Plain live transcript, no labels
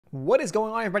What is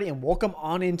going on, everybody, and welcome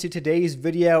on into today's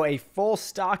video, a full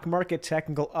stock market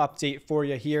technical update for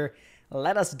you here.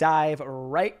 Let us dive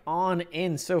right on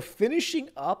in. So finishing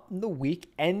up the week,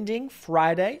 ending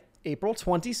Friday, April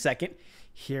 22nd,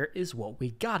 here is what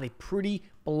we got. A pretty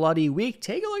bloody week.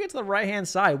 Take a look at the right-hand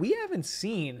side. We haven't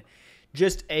seen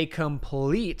just a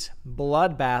complete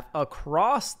bloodbath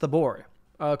across the board,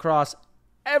 across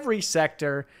every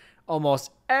sector, almost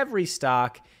every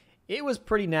stock. It was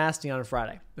pretty nasty on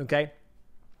Friday, okay?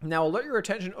 Now, alert your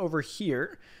attention over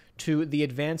here to the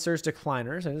advancers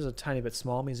decliners. And this is a tiny bit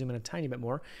small. Let me zoom in a tiny bit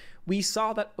more. We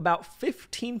saw that about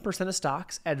 15% of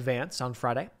stocks advanced on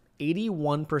Friday.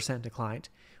 81% declined.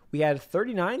 We had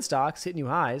 39 stocks hit new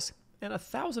highs, and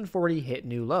 1,040 hit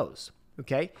new lows,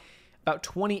 okay? About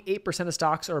 28% of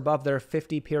stocks are above their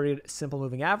 50-period simple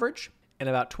moving average, and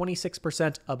about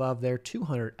 26% above their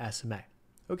 200 SMA,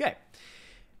 okay?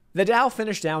 The Dow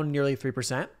finished down nearly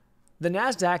 3%, the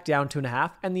NASDAQ down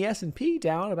 2.5%, and the S&P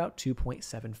down about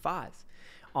 2.75%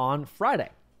 on Friday.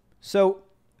 So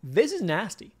this is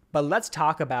nasty, but let's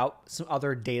talk about some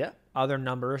other data, other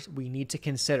numbers we need to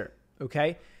consider,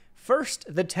 okay?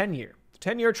 First, the 10-year. The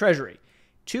 10-year Treasury,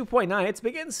 2.9. It's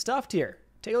been getting stuffed here.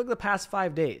 Take a look at the past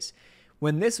 5 days.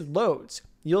 When this loads,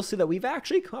 you'll see that we've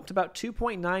actually come up to about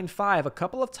 2.95 a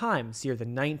couple of times here, the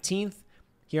 19th,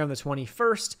 here on the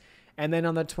 21st, and then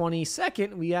on the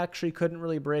 22nd, we actually couldn't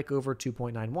really break over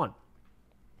 2.91.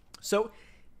 So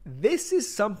this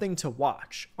is something to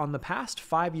watch. On the past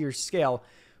 5-year scale,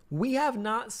 we have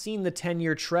not seen the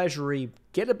 10-year Treasury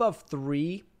get above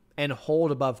 3 and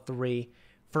hold above 3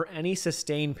 for any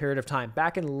sustained period of time.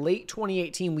 Back in late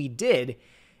 2018, we did.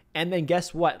 And then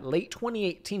guess what? Late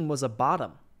 2018 was a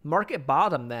bottom, market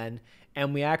bottom then.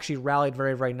 And we actually rallied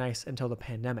very, very nice until the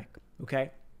pandemic.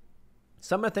 Okay.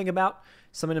 Something to think about,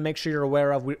 something to make sure you're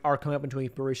aware of. We are coming up into a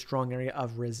very strong area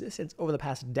of resistance over the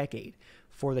past decade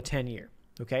for the 10-year,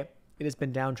 okay? It has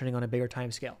been downtrending on a bigger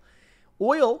time scale.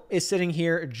 Oil is sitting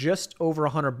here just over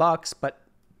 $100, but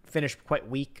finished quite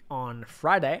weak on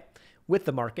Friday with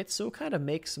the market, so it kind of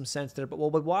makes some sense there. But we'll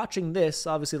be watching this.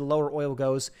 Obviously, the lower oil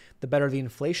goes, the better the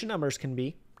inflation numbers can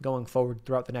be going forward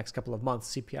throughout the next couple of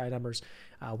months. CPI numbers,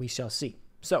 we shall see.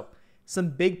 So some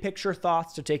big picture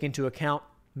thoughts to take into account.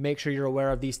 Make sure you're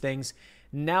aware of these things.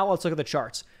 Now let's look at the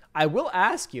charts. I will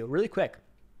ask you really quick,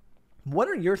 what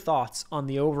are your thoughts on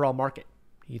the overall market?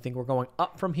 You think we're going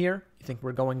up from here? You think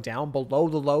we're going down below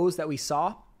the lows that we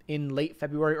saw in late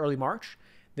February, early March?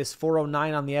 This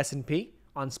 409 on the S&P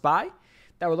on SPY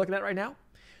that we're looking at right now?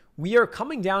 We are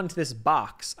coming down to this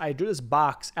box. I drew this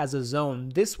box as a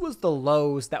zone. This was the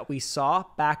lows that we saw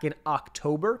back in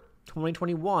October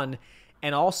 2021,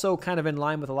 and also kind of in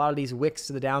line with a lot of these wicks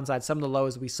to the downside, some of the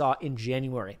lows we saw in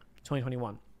January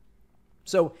 2021.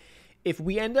 So if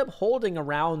we end up holding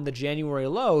around the January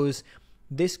lows,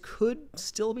 this could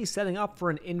still be setting up for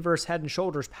an inverse head and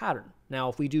shoulders pattern. Now,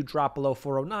 if we do drop below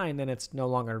 409, then it's no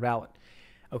longer valid.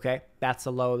 Okay, that's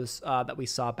the lows that we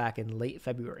saw back in late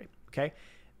February. Okay,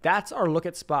 that's our look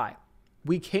at SPY.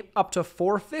 We came up to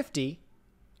 450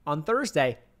 on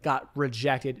Thursday, got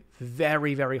rejected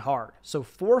very, very hard. So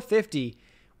 450,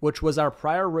 which was our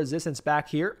prior resistance back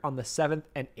here on the 7th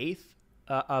and 8th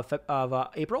of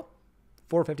April,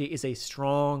 450 is a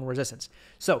strong resistance.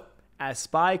 So as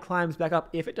SPY climbs back up,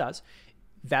 if it does,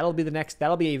 that'll be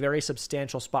a very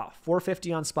substantial spot.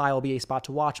 450 on SPY will be a spot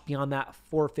to watch. Beyond that,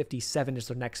 457 is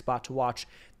the next spot to watch.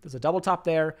 There's a double top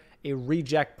there, a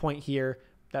reject point here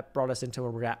that brought us into where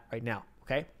we're at right now,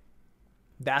 okay?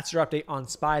 That's your update on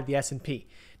SPY, the S&P.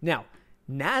 Now,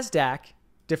 NASDAQ,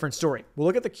 different story. We'll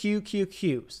look at the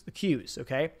Qs,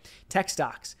 okay? Tech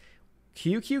stocks.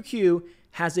 QQQ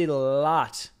has a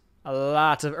lot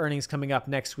of earnings coming up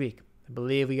next week. I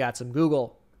believe we got some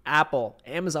Google, Apple,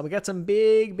 Amazon. We got some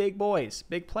big boys,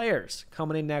 big players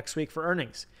coming in next week for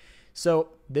earnings. So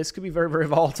this could be very, very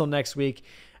volatile next week.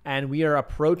 And we are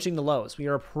approaching the lows. We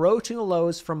are approaching the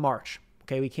lows from March.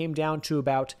 Okay, we came down to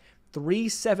about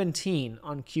 317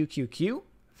 on QQQ.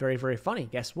 Very, very funny.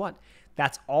 Guess what?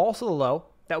 That's also the low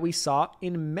that we saw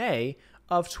in May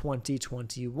of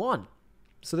 2021.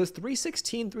 So this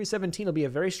 316, 317 will be a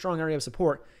very strong area of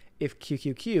support if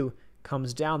QQQ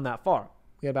comes down that far.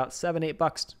 We have about $7,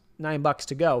 $8, $9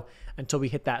 to go until we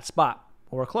hit that spot.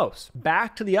 We're close.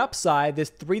 Back to the upside, this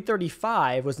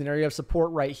 335 was an area of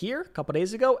support right here a couple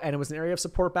days ago, and it was an area of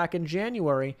support back in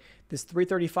January. This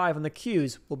 335 on the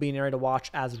Qs will be an area to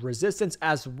watch as resistance,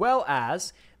 as well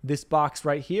as this box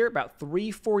right here, about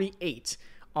 348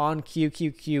 on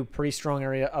QQQ. Pretty strong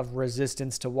area of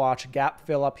resistance to watch. Gap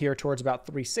fill up here towards about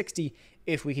 360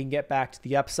 if we can get back to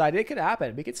the upside. It could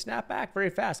happen. We could snap back very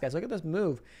fast, guys. Look at this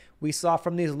move we saw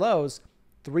from these lows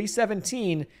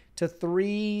 317 to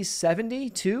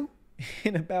 372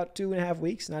 in about 2.5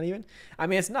 weeks, not even. I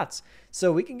mean, it's nuts.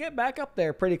 So we can get back up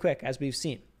there pretty quick, as we've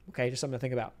seen. Okay, just something to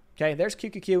think about. Okay, there's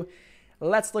QQQ.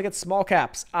 Let's look at small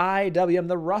caps. IWM,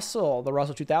 the Russell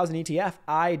 2000 ETF,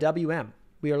 IWM.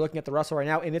 We are looking at the Russell right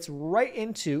now, and it's right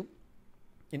into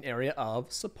an area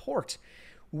of support.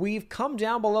 We've come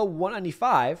down below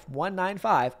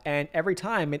 195, and every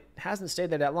time it hasn't stayed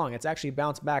there that long. It's actually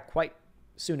bounced back quite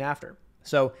soon after.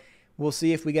 So we'll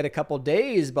see if we get a couple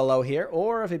days below here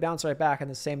or if we bounce right back and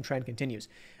the same trend continues.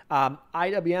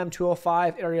 IWM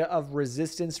 205 area of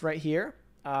resistance right here.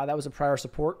 That was a prior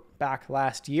support back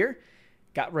last year.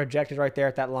 Got rejected right there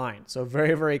at that line. So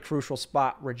very, very crucial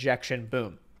spot, rejection,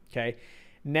 boom. Okay.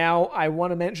 Now I want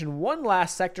to mention one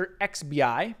last sector,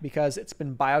 XBI, because it's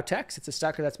been biotechs. It's a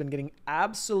sector that's been getting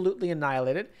absolutely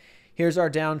annihilated. Here's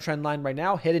our downtrend line right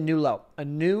now, hit a new low, a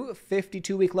new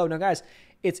 52-week low. Now guys,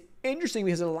 it's interesting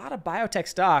because a lot of biotech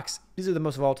stocks, these are the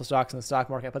most volatile stocks in the stock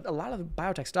market, but a lot of the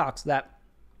biotech stocks that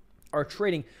are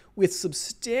trading with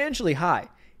substantially high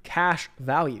cash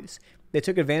values. They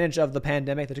took advantage of the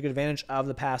pandemic. They took advantage of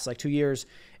the past 2 years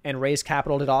and raised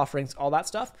capital, did offerings, all that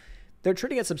stuff. They're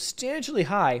trading at substantially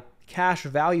high cash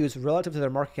values relative to their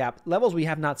market cap, levels we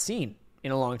have not seen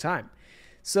in a long time.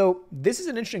 So this is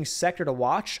an interesting sector to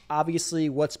watch. Obviously,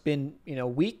 what's been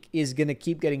weak is going to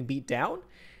keep getting beat down.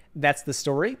 That's the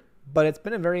story. But it's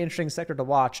been a very interesting sector to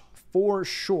watch for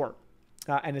sure.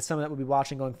 And it's something that we'll be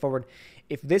watching going forward.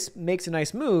 If this makes a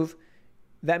nice move,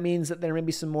 that means that there may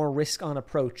be some more risk on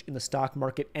approach in the stock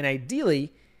market. And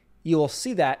ideally, you will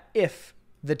see that if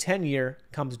the 10-year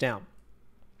comes down.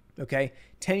 Okay,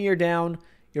 10-year down,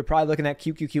 you're probably looking at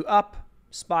QQQ up,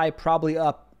 SPY probably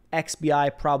up,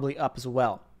 XBI probably up as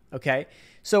well. Okay,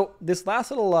 so this last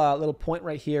little point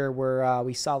right here where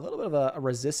we saw a little bit of a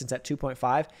resistance at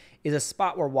 2.5 is a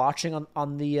spot we're watching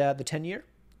on the 10-year,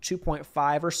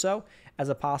 2.5 or so as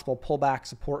a possible pullback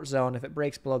support zone. If it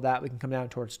breaks below that, we can come down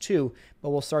towards 2, but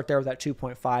we'll start there with that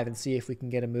 2.5 and see if we can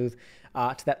get a move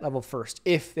to that level first.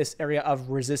 If this area of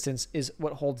resistance is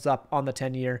what holds up on the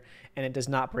 10-year and it does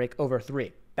not break over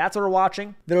 3. That's what we're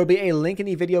watching. There will be a link in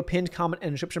the video pinned comment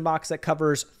and description box that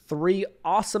covers 3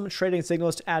 awesome trading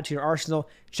signals to add to your arsenal.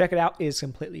 Check it out. It is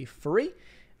completely free.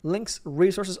 Links,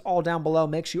 resources all down below.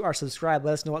 Make sure you are subscribed.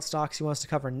 Let us know what stocks you want us to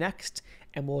cover next,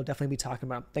 and we'll definitely be talking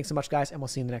about them. Thanks so much, guys, and we'll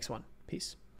see you in the next one.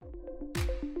 Peace.